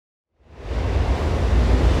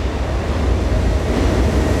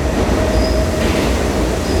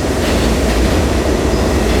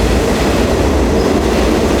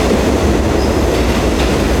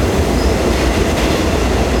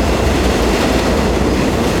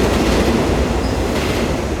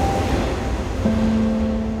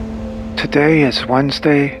Today is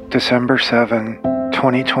Wednesday, December 7,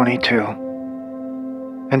 2022,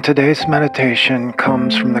 and today's meditation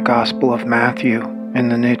comes from the Gospel of Matthew in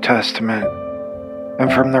the New Testament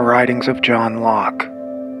and from the writings of John Locke,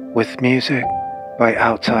 with music by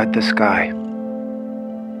Outside the Sky.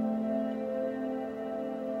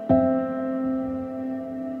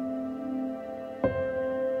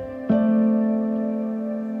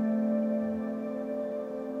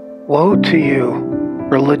 Woe to you,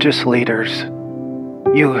 religious leaders,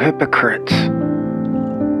 you hypocrites!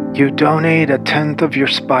 You donate 1/10 of your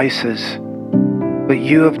spices, but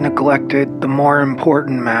you have neglected the more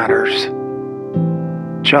important matters: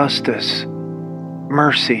 justice,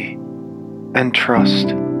 mercy, and trust.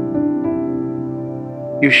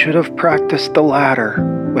 You should have practiced the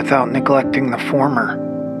latter without neglecting the former.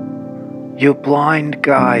 You blind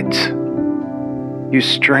guides, you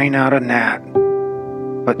strain out a gnat,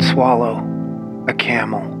 but swallow a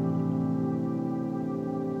camel.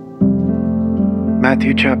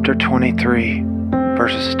 Matthew chapter 23,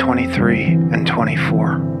 verses 23 and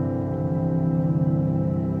 24.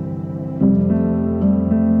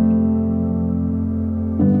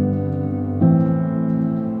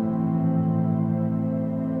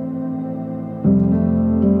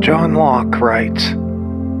 John Locke writes,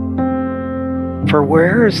 "For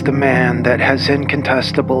where is the man that has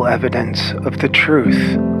incontestable evidence of the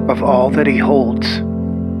truth of all that he holds,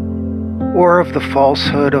 or of the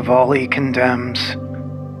falsehood of all he condemns,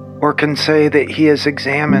 or can say that he has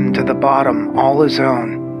examined to the bottom all his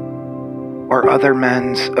own or other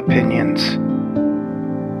men's opinions?"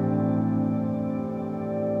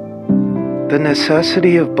 The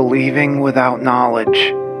necessity of believing without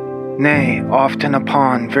knowledge, nay, often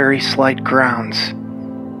upon very slight grounds,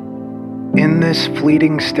 in this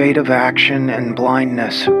fleeting state of action and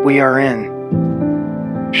blindness we are in,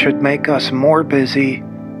 should make us more busy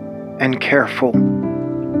and careful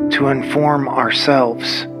to inform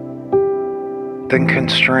ourselves than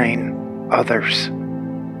constrain others.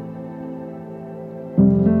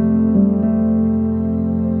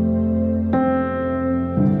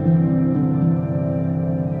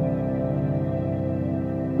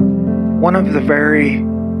 One of the very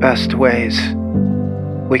best ways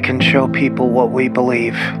we can show people what we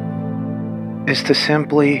believe is to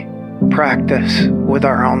simply practice with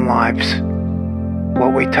our own lives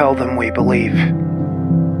what we tell them we believe.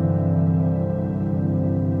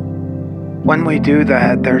 When we do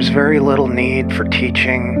that, there's very little need for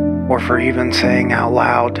teaching or for even saying out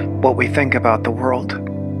loud what we think about the world.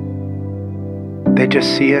 They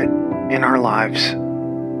just see it in our lives.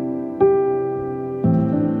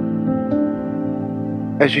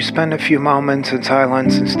 As you spend a few moments in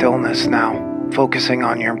silence and stillness now, focusing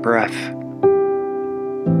on your breath,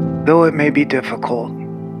 though it may be difficult,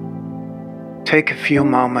 take a few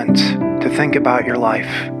moments to think about your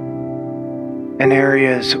life and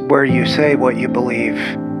areas where you say what you believe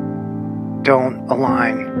don't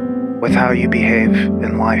align with how you behave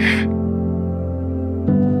in life.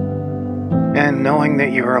 And knowing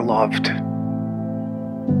that you are loved,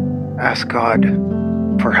 ask God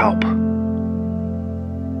for help.